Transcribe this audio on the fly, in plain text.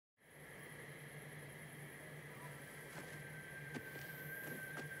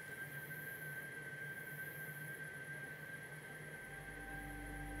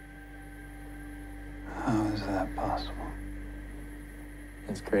that possible?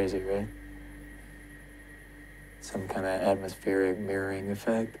 It's crazy, right? Some kind of atmospheric mirroring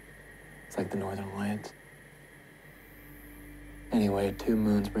effect. It's like the Northern Lights. Anyway, 2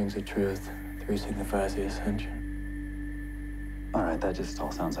 moons brings the truth. 3 signifies the ascension. All right, that just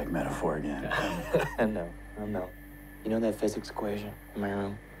all sounds like metaphor again. I know. You know that physics equation in my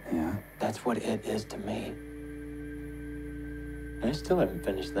room? Yeah? That's what it is to me. I still haven't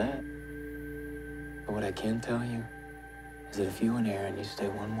finished that. But what I can tell you is that if you and Aaron, you stay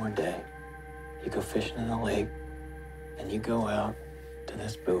 1 more day, you go fishing in the lake, and you go out to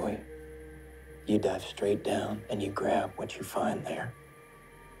this buoy, you dive straight down and you grab what you find there.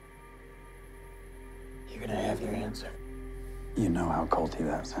 You're gonna have your answer. You know how culty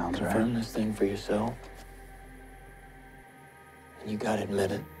that sounds, Confirm right? this thing for yourself. And you gotta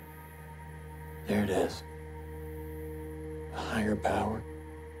admit it. There it is. A higher power.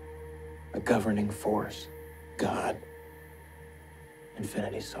 A governing force. God.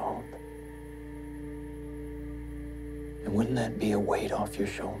 Infinity solved. And wouldn't that be a weight off your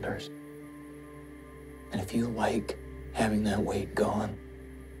shoulders? And if you like having that weight gone,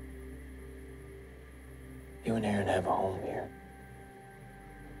 you and Aaron have a home here.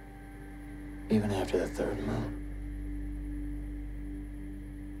 Even after the 3rd moon.